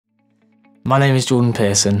My name is Jordan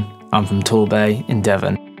Pearson. I'm from Torbay in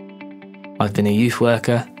Devon. I've been a youth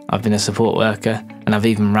worker, I've been a support worker, and I've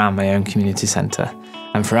even ran my own community centre.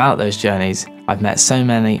 And throughout those journeys, I've met so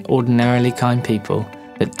many ordinarily kind people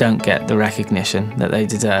that don't get the recognition that they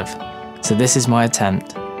deserve. So this is my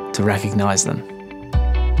attempt to recognise them.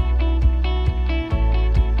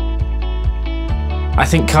 I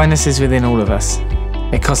think kindness is within all of us.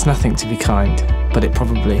 It costs nothing to be kind, but it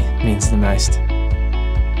probably means the most.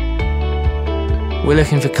 We're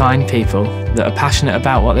looking for kind people that are passionate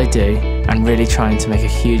about what they do and really trying to make a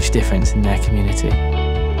huge difference in their community.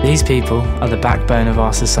 These people are the backbone of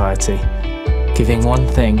our society, giving one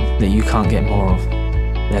thing that you can't get more of: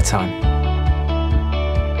 their time.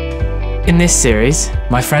 In this series,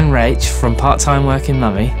 my friend Rach from Part-Time Working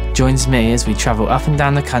Mummy joins me as we travel up and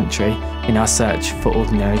down the country in our search for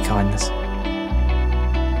ordinary kindness.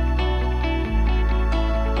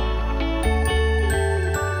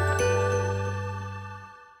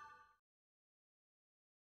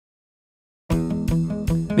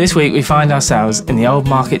 This week we find ourselves in the old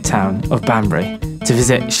market town of Banbury to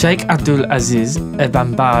visit Sheikh Abdul Aziz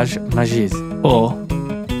Banbury Masjid, or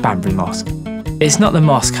Banbury Mosque. It's not the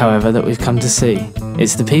mosque, however, that we've come to see.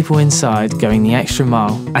 It's the people inside going the extra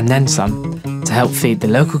mile and then some to help feed the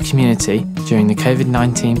local community during the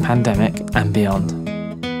COVID-19 pandemic and beyond.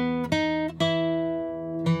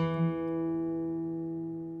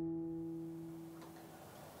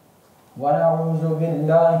 ونعوذ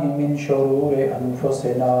بالله من شرور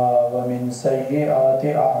أنفسنا ومن سيئات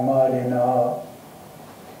أعمالنا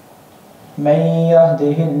من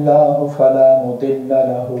يهده الله فلا مضل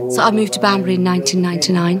له. So I moved to Banbury in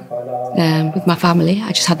 1999 with my family.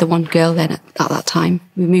 I just had the one girl then at that time.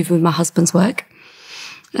 We moved with my husband's work,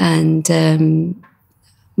 and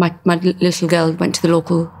my little girl went to the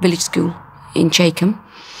local village school in Chatham,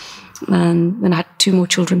 and then I had two more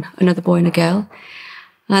children, another boy and a girl.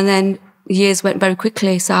 And then years went very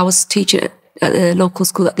quickly. So I was teaching at the local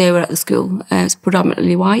school that they were at the school. It's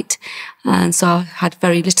predominantly white. And so I had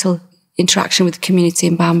very little interaction with the community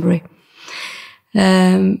in Banbury.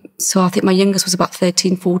 So I think my youngest was about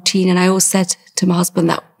 13, 14. And I always said to my husband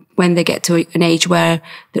that when they get to an age where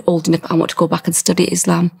they're old enough, I want to go back and study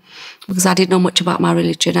Islam. Because I didn't know much about my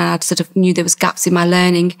religion. And I sort of knew there was gaps in my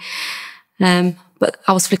learning. But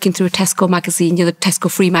I was flicking through a Tesco magazine, the Tesco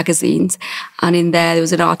free magazines, and in there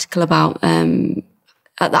was an article about,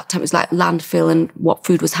 at that time it was like landfill and what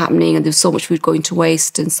food was happening, and there was so much food going to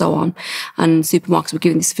waste and so on. And supermarkets were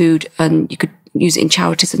giving this food and you could use it in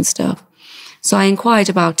charities and stuff. So I inquired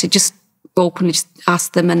about it, just openly just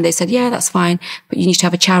asked them, and they said, yeah, that's fine, but you need to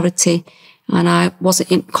have a charity. And I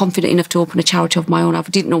wasn't confident enough to open a charity of my own. I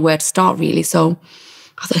didn't know where to start really, so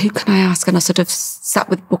I thought, who can I ask? And I sort of sat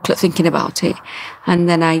with a booklet thinking about it. And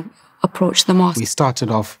then I approached the mosque. We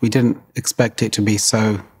started off, we didn't expect it to be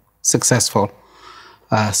so successful.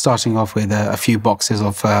 Starting off with a few boxes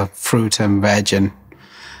of fruit and veg and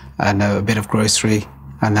a bit of grocery.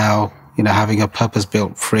 And now, having a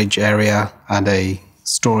purpose-built fridge area and a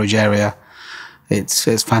storage area, it's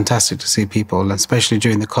fantastic to see people, especially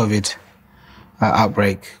during the COVID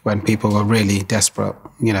outbreak, when people were really desperate,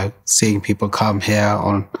 seeing people come here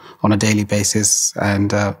on a daily basis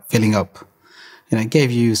and filling up, it gave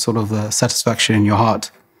you sort of the satisfaction in your heart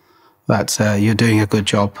that you're doing a good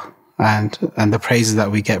job, and the praises that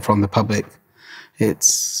we get from the public,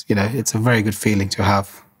 it's a very good feeling to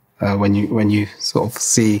have when you sort of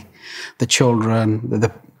see the children,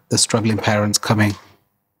 the struggling parents coming.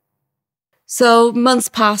 So months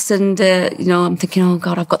passed and, I'm thinking, oh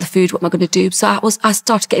God, I've got the food. What am I going to do? So I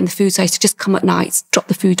started getting the food. So I used to just come at night, drop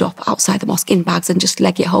the food off outside the mosque in bags and just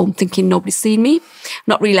leg it home, thinking nobody's seen me,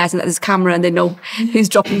 not realising that there's a camera and they know who's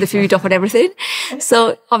dropping the food off and everything.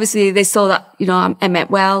 So obviously they saw that, I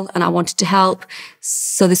meant well and I wanted to help.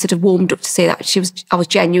 So they sort of warmed up to say that I was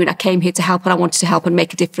genuine. I came here to help and I wanted to help and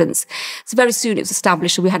make a difference. So very soon it was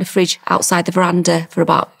established. So we had a fridge outside the veranda for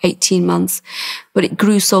about 18 months, but it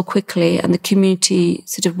grew so quickly and the community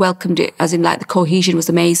sort of welcomed it, as in like the cohesion was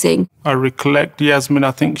amazing. I recollect Yasmin, I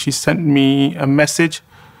think she sent me a message.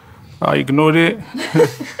 I ignored it.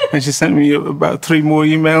 And she sent me about 3 more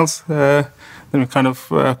emails. Then we kind of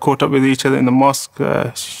caught up with each other in the mosque.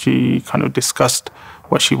 She kind of discussed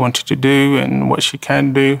what she wanted to do and what she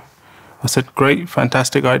can do. I said, great,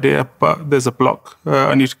 fantastic idea, but there's a block.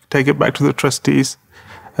 I need to take it back to the trustees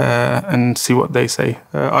and see what they say.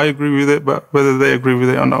 I agree with it, but whether they agree with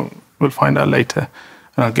it or not, we'll find out later,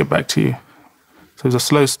 and I'll get back to you. So it was a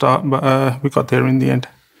slow start, but we got there in the end.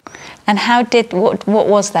 And what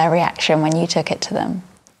was their reaction when you took it to them?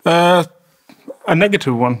 A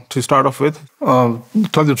negative one to start off with. Tell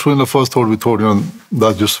you the truth, in the first thought we thought,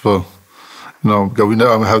 that's just for because we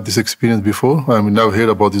never have this experience before, and we never heard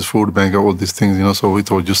about this food bank and all these things, so we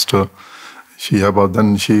thought just but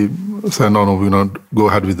then she said, no, we want to go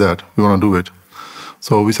ahead with that. We want to do it.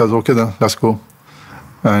 So we said, okay, then let's go.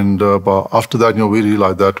 And but after that, we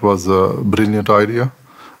realized that was a brilliant idea.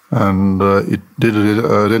 And it did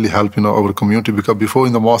really help, our community, because before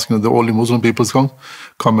in the mosque, the only Muslim people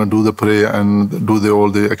come and do the prayer and do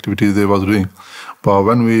all the activities they was doing. But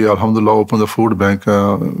when we, alhamdulillah, opened the food bank,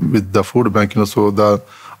 with the food bank, so that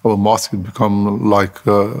our mosque become like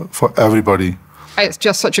for everybody. It's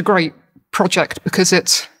just such a great project because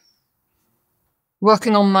it's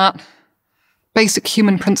working on that basic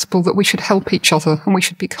human principle that we should help each other and we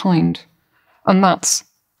should be kind. And that's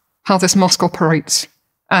how this mosque operates.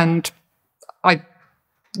 And I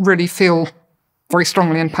really feel very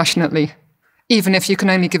strongly and passionately, even if you can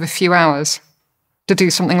only give a few hours to do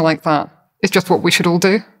something like that, it's just what we should all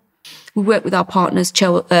do. We work with our partners,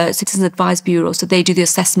 Citizen Advice Bureau, so they do the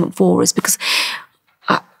assessment for us, because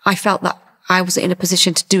I felt that I was in a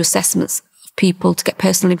position to do assessments of people, to get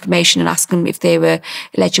personal information and ask them if they were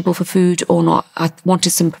eligible for food or not. I wanted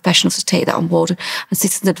some professionals to take that on board, and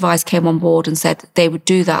Citizen Advice came on board and said they would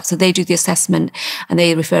do that. So they do the assessment and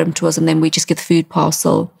they refer them to us, and then we just give the food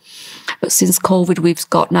parcel. But since COVID, we've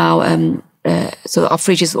got now, so our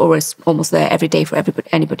fridge is almost there every day for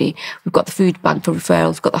anybody. We've got the food bank for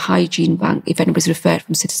referrals. We've got the hygiene bank if anybody's referred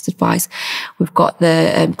from Citizen Advice. We've got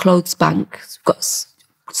the clothes bank. We've got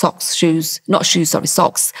socks,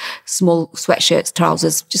 socks, small sweatshirts,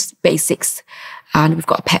 trousers, just basics. And we've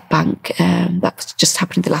got a pet bank that's just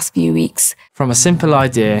happened in the last few weeks. From a simple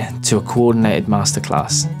idea to a coordinated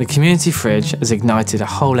masterclass, the community fridge has ignited a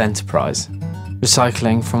whole enterprise,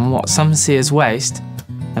 recycling from what some see as waste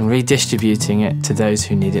and redistributing it to those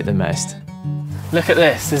who need it the most. Look at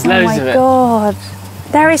this, there's loads of it. Oh my God,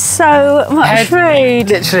 there is so much food.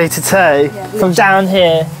 Literally to toe, from down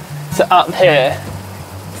here to up here.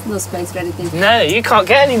 No space for anything. No, you can't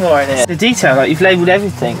get any more in here. The detail, like you've labelled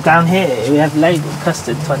everything. Down here, we have labelled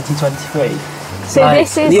custard 2023. So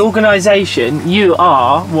this is... The organisation, you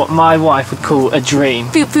are what my wife would call a dream.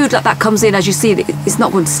 Food like that comes in, as you see, it's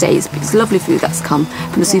not going to stay. It's lovely food that's come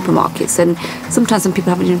from the supermarkets, and sometimes some people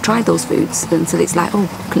haven't even tried those foods, and so it's like, oh,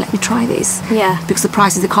 let me try this. Yeah. Because the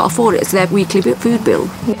prices, they can't afford it. It's their weekly food bill.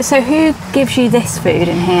 So who gives you this food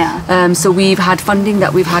in here? So we've had funding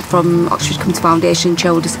that we've had from Oxford County Foundation,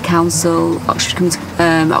 Children's Council, Oxford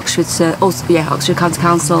County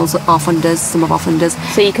Council, our funders, some of our funders.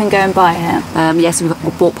 So you can go and buy it? Yes,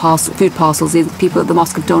 we've bought food parcels in. People at the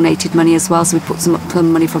mosque have donated money as well, so we put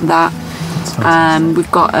some money from that. We've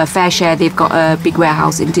got a Fair Share, they've got a big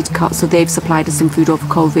warehouse in Didcot, so they've supplied us some food over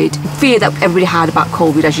COVID. Fear that everybody had about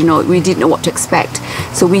COVID, as you know, we didn't know what to expect,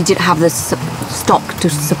 so we didn't have the stock to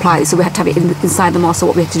supply, so we had to have it inside the mosque. So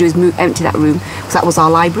what we had to do is empty that room, because that was our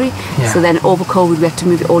library. Yeah. So then over COVID we had to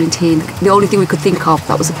move it all into here. The only thing we could think of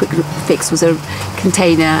that was a quick fix was a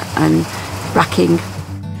container and racking.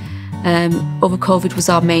 Over COVID was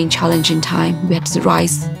our main challenging time. We had to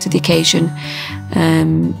rise to the occasion.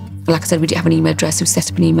 Like I said, we didn't have an email address, so we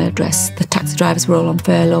set up an email address. The taxi drivers were all on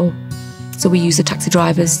furlough, so we used the taxi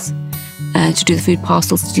drivers to do the food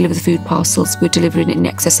parcels, to deliver the food parcels. We're delivering in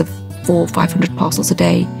excess of 400 or 500 parcels a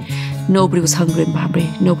day. Nobody was hungry in Banbury.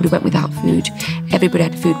 Nobody went without food. Everybody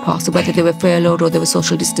had a food parcel, whether they were furloughed or they were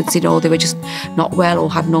social distancing or they were just not well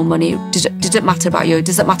or had no money. It doesn't matter about you. It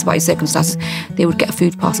doesn't matter about your circumstances. They would get a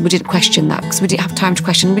food parcel. We didn't question that because we didn't have time to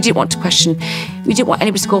question. We didn't want to question. We didn't want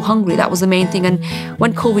anybody to go hungry. That was the main thing. And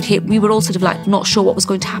when COVID hit, we were all sort of like not sure what was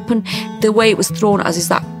going to happen. The way it was thrown at us is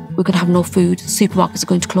that we're going to have no food. Supermarkets are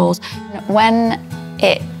going to close. When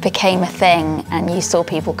it became a thing and you saw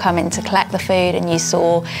people come in to collect the food, and you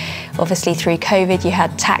saw, obviously through COVID, you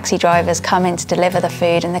had taxi drivers come in to deliver the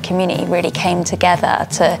food, and the community really came together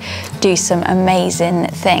to do some amazing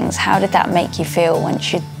things. How did that make you feel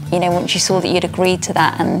once you saw that you'd agreed to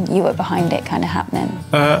that and you were behind it kind of happening?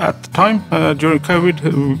 At the time, during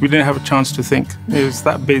COVID, we didn't have a chance to think. It was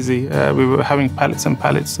that busy. We were having pallets and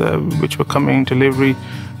pallets which were coming in delivery,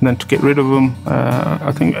 and then to get rid of them.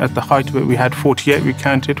 I think at the height of it, we had 48, we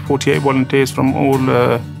counted, 48 volunteers from all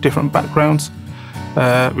different backgrounds.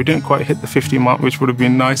 We didn't quite hit the 50 mark, which would have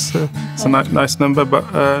been nice. It's a nice number,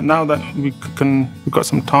 but now that we've got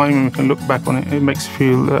some time and we can look back on it, it makes you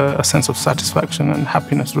feel a sense of satisfaction and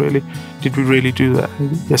happiness, really. Did we really do that?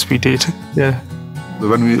 Yes, we did, yeah.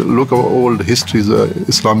 When we look at old histories,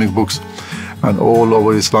 Islamic books, and all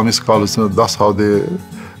our Islamic scholars, that's how they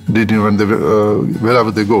did when they wherever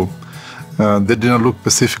they go. They didn't look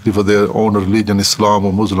specifically for their own religion, Islam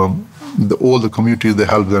or Muslim. All the communities, they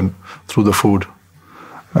help them through the food.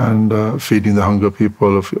 and feeding the hunger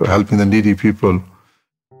people, helping the needy people.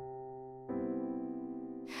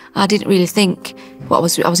 I didn't really think I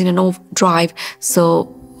was in an overdrive,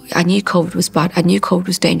 so I knew COVID was bad. I knew COVID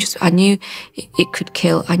was dangerous. I knew it could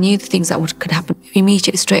kill. I knew the things that could happen.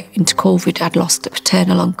 Immediately straight into COVID, I'd lost a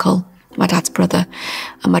paternal uncle, my dad's brother,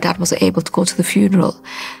 and my dad wasn't able to go to the funeral.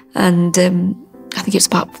 And I think it was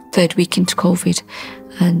about the third week into COVID,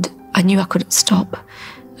 and I knew I couldn't stop.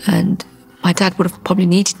 And my dad would have probably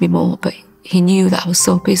needed me more, but he knew that I was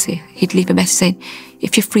so busy. He'd leave a message saying,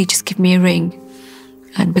 "If you're free, just give me a ring."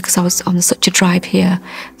 And because I was on such a drive here,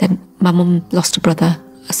 then my mum lost a brother,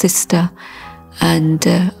 a sister, and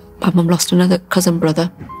my mum lost another cousin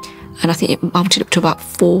brother. And I think it mounted up to about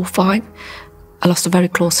 4 or 5. I lost a very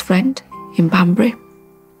close friend in Banbury.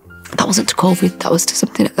 That wasn't to COVID, that was to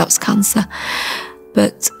something, that was cancer.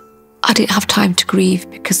 But I didn't have time to grieve,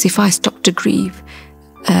 because if I stopped to grieve,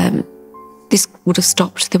 this would have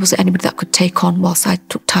stopped. There wasn't anybody that could take on whilst I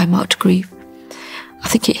took time out to grieve. I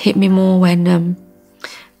think it hit me more when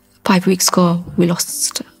 5 weeks ago we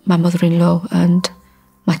lost my mother-in-law and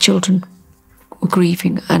my children were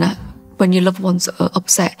grieving. And when your loved ones are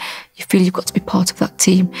upset, you feel you've got to be part of that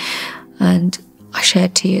team. And I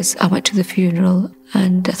shed tears. I went to the funeral,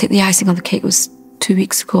 and I think the icing on the cake was 2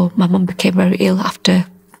 weeks ago. My mum became very ill after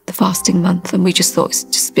the fasting month, and we just thought it's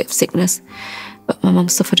just a bit of sickness. But my mum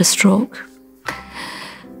suffered a stroke,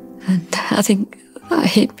 and I think that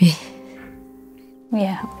hit me.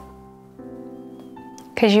 Yeah.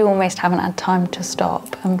 Because you almost haven't had time to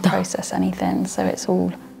stop and process anything, so it's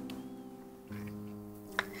all...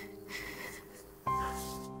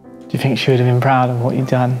 Do you think she would have been proud of what you'd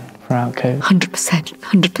done throughout COVID? 100%,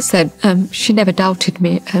 100%. She never doubted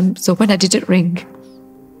me. So when I didn't ring,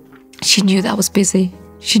 she knew that I was busy.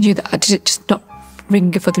 She knew that I didn't just not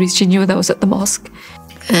ring for the reason. She knew that I was at the mosque.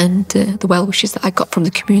 And the well wishes that I got from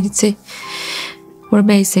the community were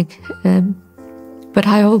amazing. But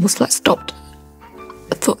I almost stopped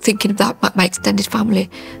thinking of that, my extended family.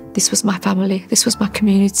 This was my family, this was my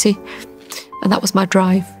community, and that was my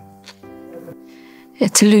drive. Yeah,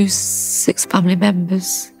 to lose 6 family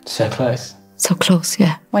members. So close. So close,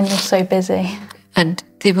 yeah. When you're so busy. And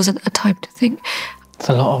there wasn't a time to think. It's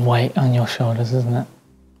a lot of weight on your shoulders, isn't it?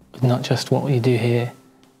 Not just what you do here,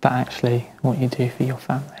 but actually what you do for your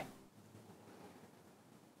family.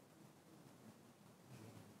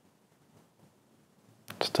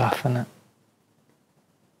 It's tough, isn't it?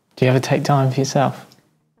 Do you ever take time for yourself?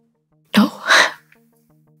 No.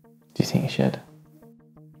 Do you think you should?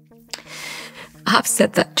 I have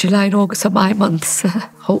said that July and August are my months,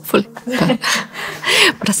 hopefully.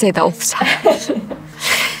 But I say that all the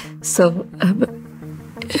time. So,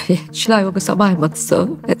 yeah, July, August are my months,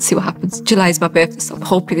 so let's see what happens. July is my birthday, so I'm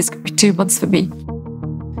hoping this could be 2 months for me.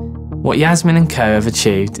 What Yasmin and co have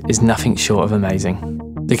achieved is nothing short of amazing.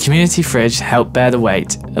 The community fridge helped bear the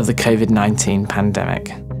weight of the COVID-19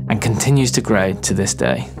 pandemic and continues to grow to this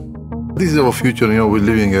day. This is our future, we're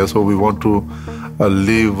living here, so we want to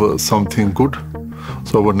leave something good.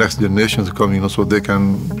 So our next generations are coming, so they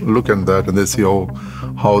can look at that and they see how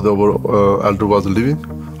our elder was living,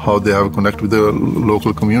 how they have connected with the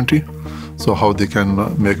local community, so how they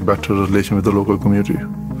can make better relation with the local community.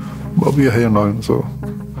 But we are here now, so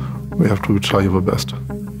we have to try our best.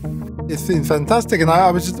 It's been fantastic, and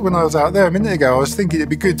I was just, when I was out there a minute ago, I was thinking it'd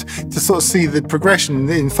be good to sort of see the progression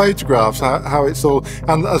in photographs, how it's all,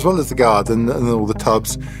 and as well as the garden and all the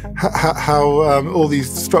tubs, how all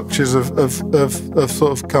these structures have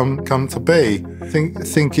sort of come to be. I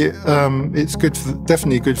think it's good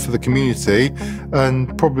definitely good for the community,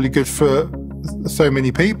 and probably good for so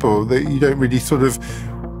many people that you don't really sort of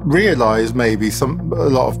realise maybe a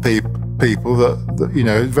lot of people that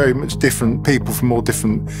very much different people from all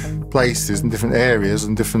different places and different areas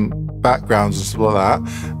and different backgrounds and stuff like that,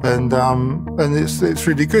 and it's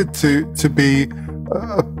really good to be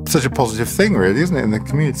such a positive thing, really, isn't it, in the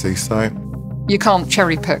community? So you can't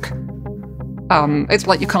cherry pick. It's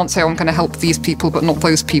like you can't say, I'm going to help these people but not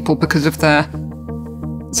those people because of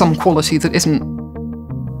some quality that isn't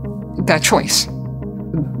their choice.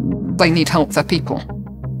 They need help, they're people,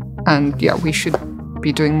 and yeah, we should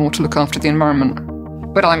be doing more to look after the environment.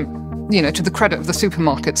 But I'm, to the credit of the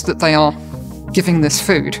supermarkets that they are giving this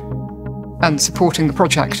food and supporting the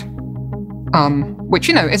project, which,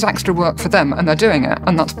 is extra work for them, and they're doing it,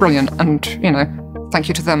 and that's brilliant, and, thank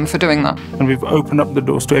you to them for doing that. And we've opened up the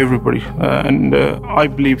doors to everybody, and I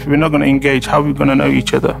believe if we're not going to engage, how are we going to know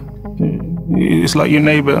each other? It's like your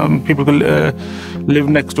neighbour, people can live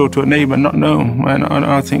next door to a neighbour and not know them, and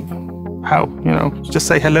I think, how, just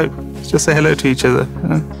say hello. Just say hello to each other.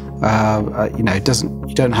 You know,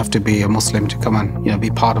 you don't have to be a Muslim to come and, you know, be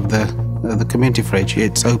part of the community fridge.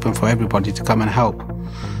 It's open for everybody to come and help.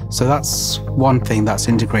 So that's one thing that's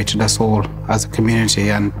integrated us all as a community,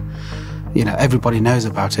 and, you know, everybody knows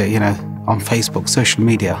about it, you know, on Facebook, social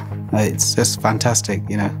media. It's just fantastic,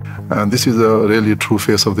 you know. And this is a really true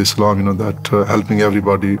face of the Islam, you know, that helping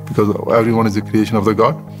everybody, because everyone is the creation of the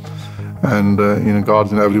God, and you know,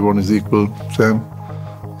 God and everyone is equal, same.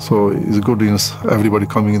 So it's good, you know, everybody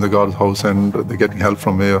coming in the God's house and they're getting help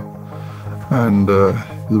from here, and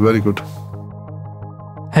it's very good.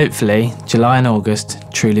 Hopefully, July and August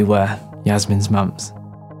truly were Yasmin's months.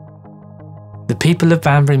 The people of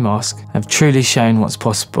Banbury Mosque have truly shown what's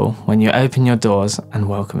possible when you open your doors and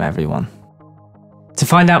welcome everyone. To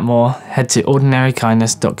find out more, head to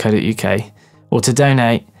ordinarykindness.co.uk, or to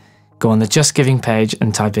donate, go on the Just Giving page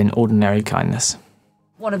and type in Ordinary Kindness.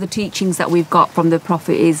 One of the teachings that we've got from the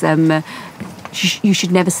Prophet is you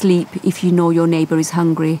should never sleep if you know your neighbour is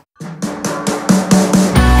hungry.